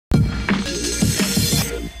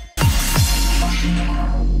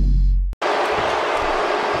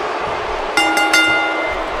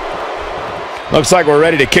Looks like we're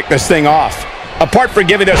ready to kick this thing off. Apart from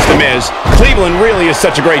giving us The Miz, Cleveland really is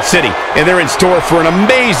such a great city, and they're in store for an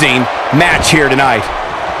amazing match here tonight.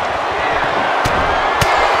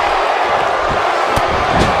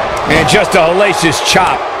 And just a hellacious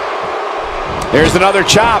chop. There's another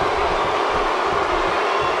chop.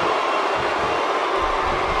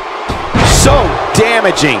 So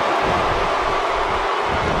damaging.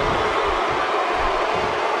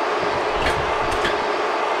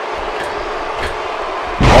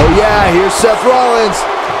 Oh yeah, here's Seth Rollins.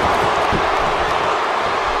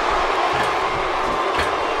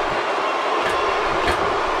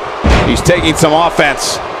 He's taking some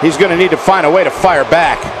offense. He's going to need to find a way to fire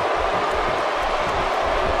back.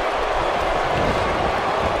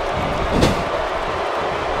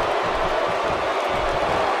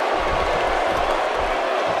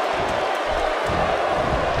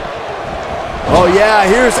 Oh yeah,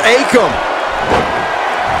 here's Akam.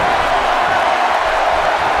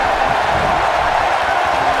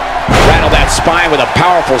 Rattle that spine with a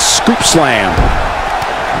powerful scoop slam.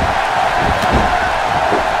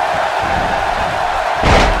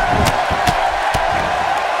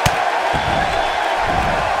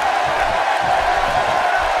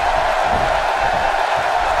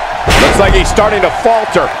 Looks like he's starting to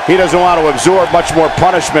falter. He doesn't want to absorb much more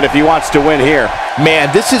punishment if he wants to win here.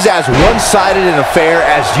 Man, this is as one-sided an affair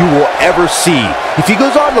as you will ever see. If he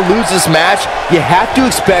goes on to lose this match, you have to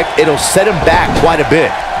expect it'll set him back quite a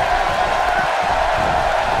bit.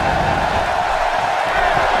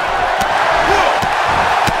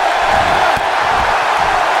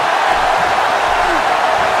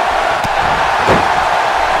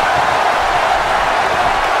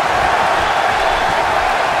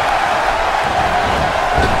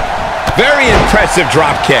 Very impressive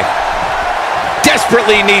drop kick.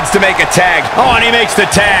 Desperately needs to make a tag. Oh, and he makes the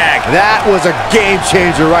tag. That was a game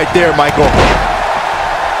changer right there, Michael.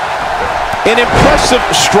 An impressive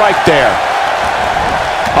strike there.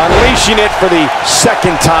 Unleashing it for the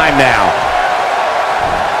second time now.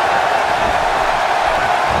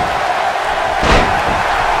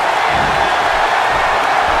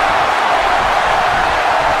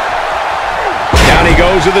 Down he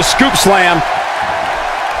goes with a scoop slam.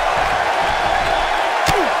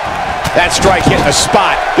 That strike hit the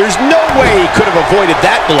spot. There's no way he could have avoided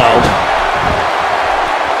that blow.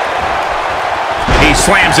 He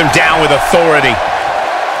slams him down with authority.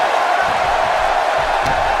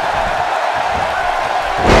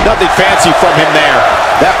 Nothing fancy from him there.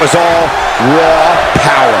 That was all raw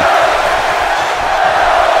power.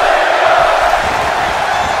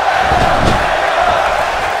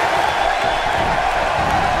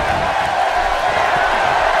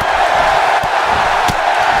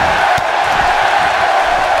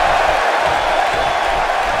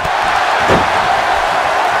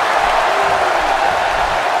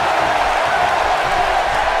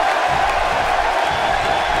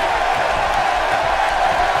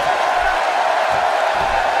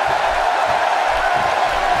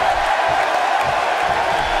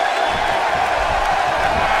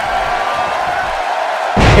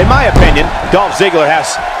 In my opinion, Dolph Ziggler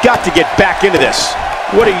has got to get back into this.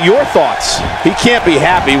 What are your thoughts? He can't be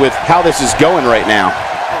happy with how this is going right now.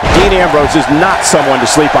 Dean Ambrose is not someone to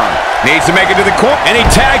sleep on. Needs to make it to the corner, and he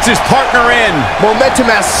tags his partner in. Momentum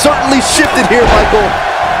has certainly shifted here, Michael.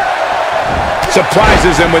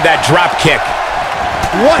 Surprises him with that drop kick.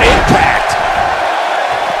 What impact!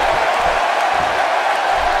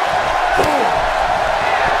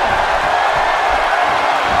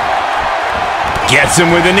 Gets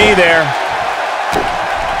him with a knee there.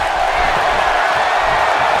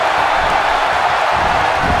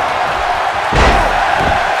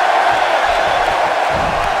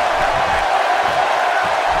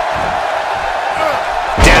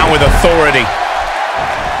 Down with authority.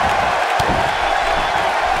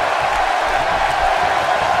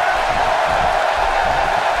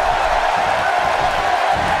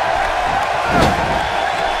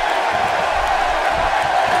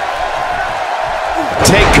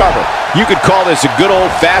 Take cover. You could call this a good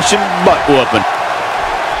old-fashioned butt whooping.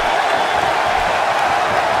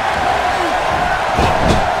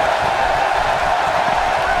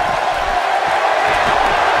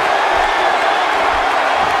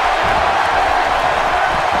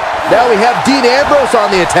 Now we have Dean Ambrose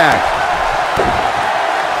on the attack.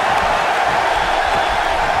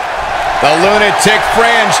 The lunatic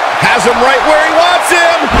fringe has him right where he wants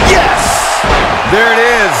him. Yes! There it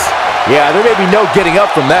is. Yeah, there may be no getting up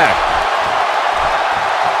from that.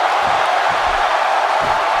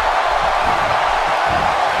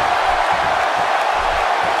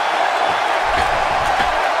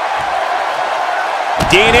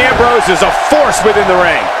 Dean Ambrose is a force within the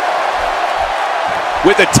ring.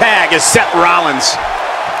 With the tag is Seth Rollins.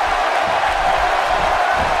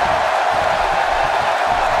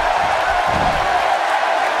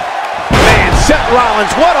 Man, Seth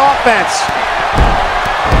Rollins, what offense!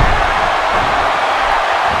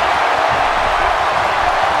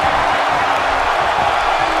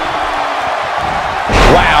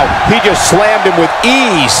 Wow, he just slammed him with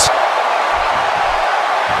ease.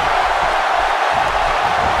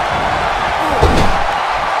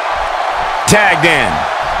 Tagged in.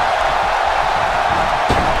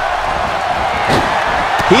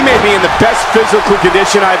 He may be in the best physical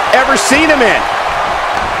condition I've ever seen him in.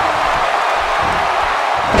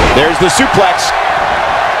 There's the suplex.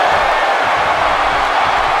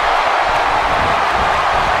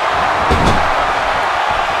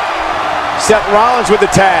 Seth Rollins with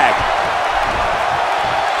the tag.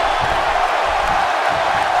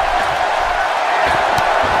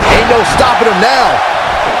 Ain't no stopping him now.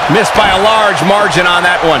 Missed by a large margin on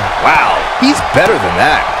that one. Wow, he's better than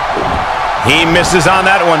that. He misses on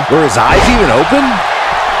that one. Were his eyes even open?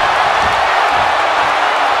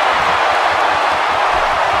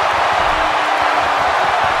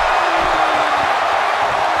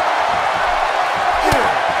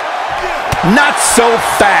 Not so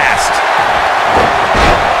fast.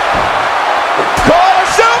 Call a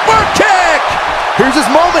super kick. Here's his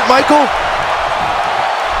moment, Michael.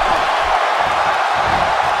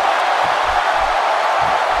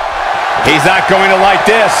 He's not going to like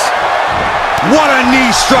this. What a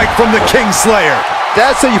knee strike from the Kingslayer.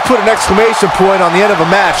 That's how you put an exclamation point on the end of a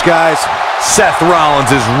match, guys. Seth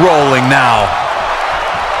Rollins is rolling now.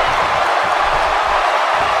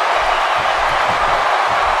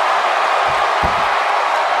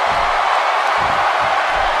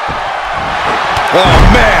 Oh,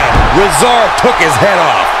 man. Rezar took his head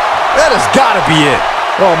off. That has got to be it.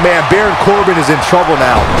 Oh, man, Baron Corbin is in trouble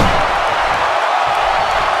now.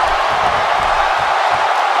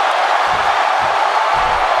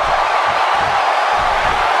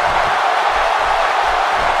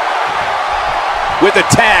 With the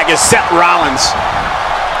tag is Seth Rollins.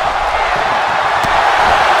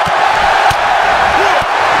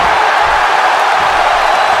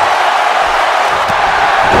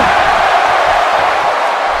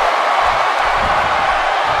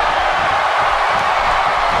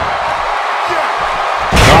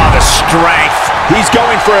 Oh, the strength. He's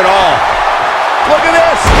going for it all. Look at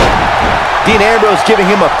this. Dean Ambrose giving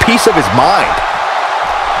him a piece of his mind.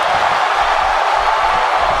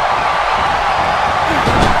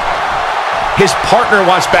 His partner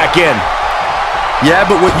wants back in. Yeah,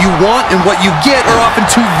 but what you want and what you get are often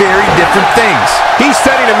two very different things. He's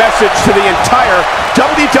sending a message to the entire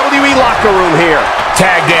WWE locker room here.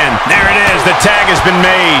 Tagged in. There it is. The tag has been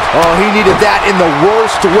made. Oh, he needed that in the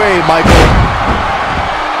worst way, Michael.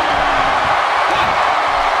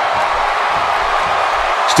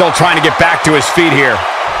 Still trying to get back to his feet here.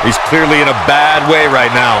 He's clearly in a bad way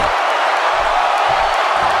right now.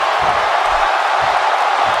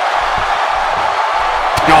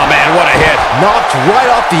 Oh, man, what a hit. Knocked right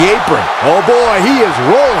off the apron. Oh, boy, he is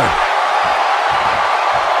rolling.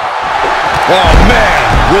 Oh, man.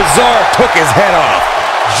 Rezar took his head off.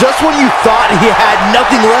 Just when you thought he had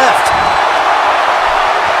nothing left.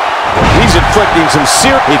 He's inflicting some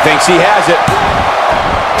serious... He thinks he has it.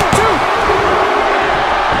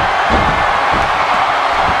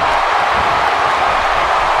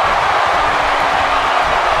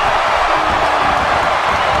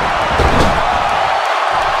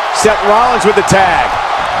 Seth Rollins with the tag.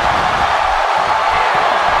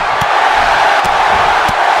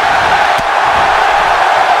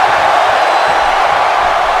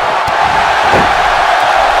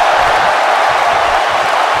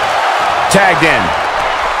 Tagged in.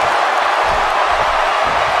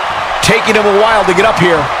 Taking him a while to get up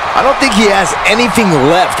here. I don't think he has anything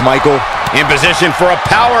left, Michael. In position for a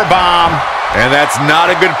power bomb. And that's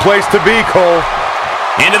not a good place to be, Cole.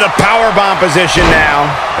 Into the powerbomb position now.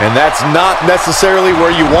 And that's not necessarily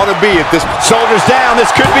where you want to be at this point. Shoulders down,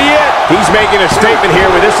 this could be it. He's making a statement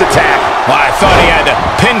here with this attack. Well, I thought he had the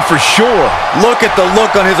pin for sure. Look at the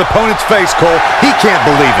look on his opponent's face, Cole. He can't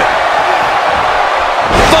believe it.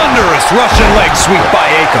 Thunderous Russian leg sweep by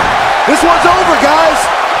Akam. This one's over, guys.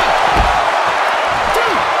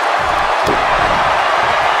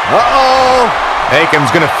 Uh-oh.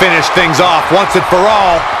 Akam's going to finish things off once and for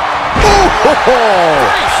all. Oh,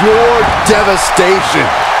 pure devastation.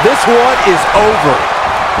 This one is over.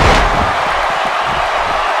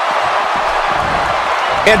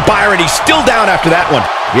 And Byron, he's still down after that one.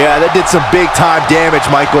 Yeah, that did some big-time damage,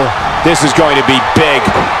 Michael. This is going to be big,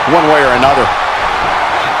 one way or another.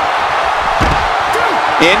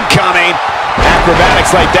 Incoming.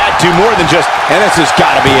 Acrobatics like that do more than just, and this has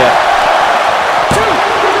got to be it.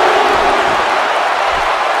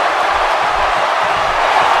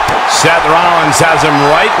 Seth Rollins has him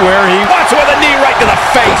right where he wants, with a knee right to the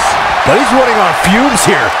face. But he's running on fumes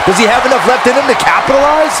here. Does he have enough left in him to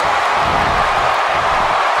capitalize?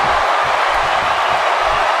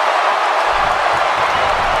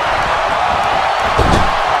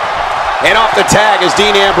 And off the tag is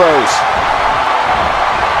Dean Ambrose.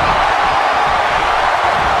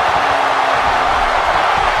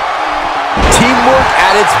 Teamwork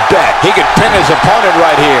at its best. He could pin his opponent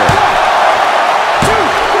right here.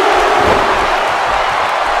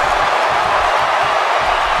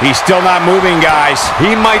 He's still not moving, guys.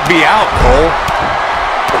 He might be out, Cole.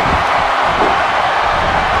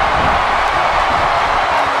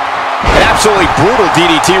 An absolutely brutal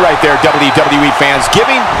DDT right there, WWE fans,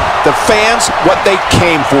 giving the fans what they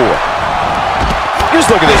came for. Just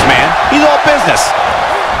look at this man. He's all business.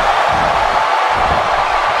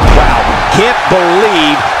 Wow, can't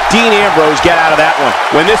believe Dean Ambrose got out of that one.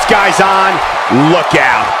 When this guy's on, look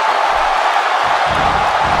out.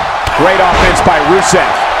 Great offense by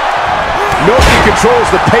Rusev. Nobody controls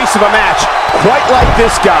the pace of a match quite like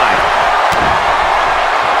this guy.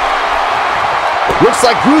 Looks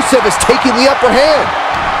like Rusev is taking the upper hand.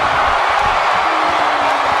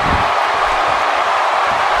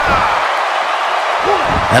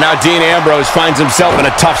 And now Dean Ambrose finds himself in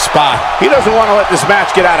a tough spot. He doesn't want to let this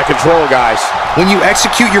match get out of control, guys. When you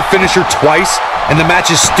execute your finisher twice and the match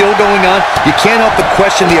is still going on, you can't help but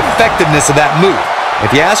question the effectiveness of that move. If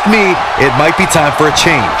you ask me, it might be time for a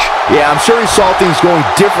change. Yeah, I'm sure he saw things going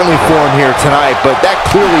differently for him here tonight, but that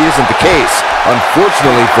clearly isn't the case,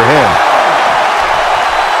 unfortunately for him.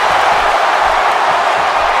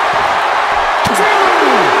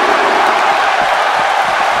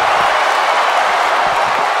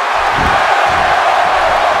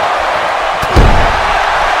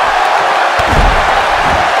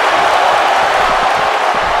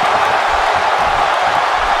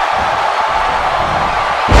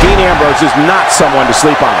 Ambrose is not someone to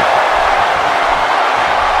sleep on.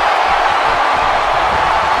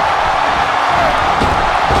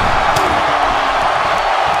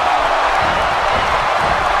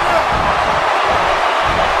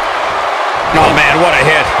 Oh man, what a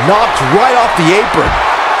hit. Knocked right off the apron.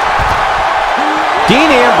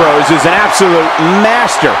 Dean Ambrose is an absolute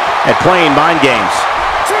master at playing mind games.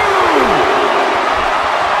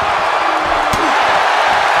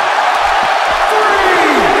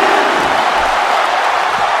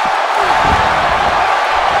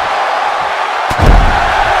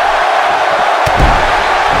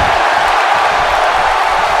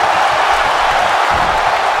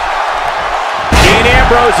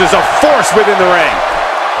 Ambrose is a force within the ring.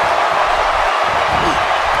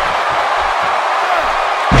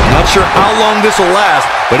 Not sure how long this will last,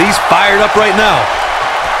 but he's fired up right now.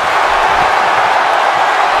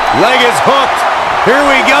 Leg is hooked. Here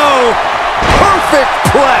we go.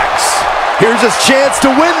 Perfect plex. Here's his chance to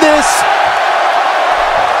win this.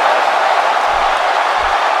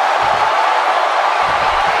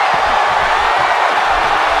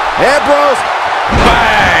 Ambrose.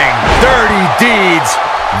 Bang! Dirty deeds.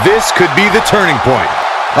 This could be the turning point.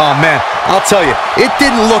 Oh, man, I'll tell you, it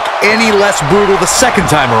didn't look any less brutal the second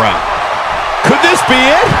time around. Could this be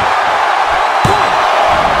it? 1,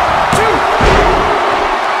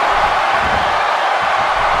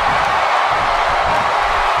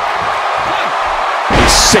 2.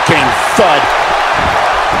 Sickening thud.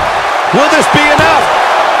 Will this be enough?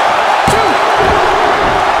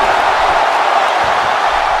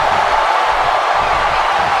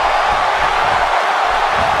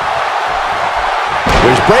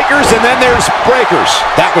 There's breakers, and then there's breakers.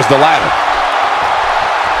 That was the ladder.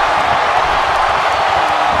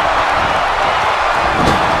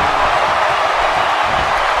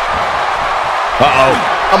 Uh-oh.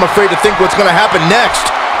 I'm afraid to think what's going to happen next.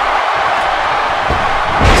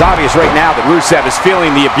 It's obvious right now that Rusev is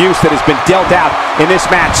feeling the abuse that has been dealt out in this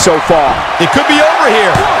match so far. It could be over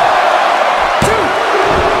here. 1, 2.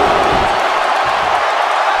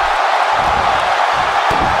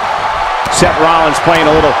 Seth Rollins playing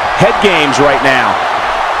a little head games right now.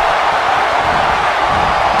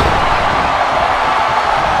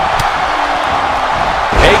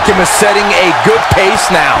 Akam is setting a good pace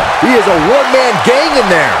now. He is a one-man gang in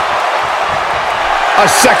there. A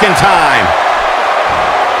second time.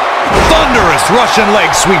 Thunderous Russian leg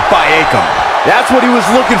sweep by Akam. That's what he was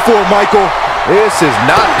looking for, Michael. This is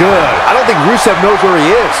not good. I don't think Rusev knows where he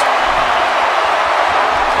is.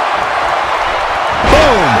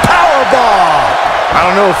 Boom! I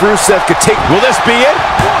don't know if Rusev could take... Will this be it?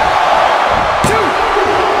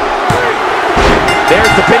 There's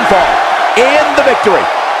the pinfall and the victory.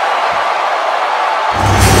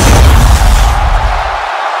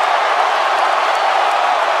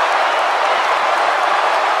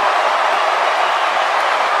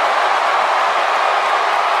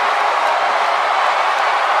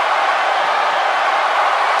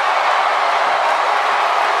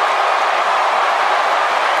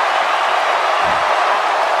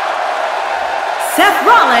 Seth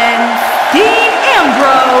Rollins, Dean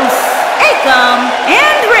Ambrose, Akam,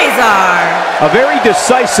 and Razor. A very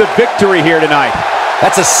decisive victory here tonight.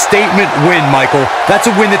 That's a statement win, Michael. That's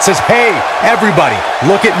a win that says, hey, everybody,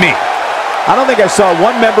 look at me. I don't think I saw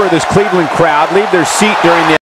one member of this Cleveland crowd leave their seat during the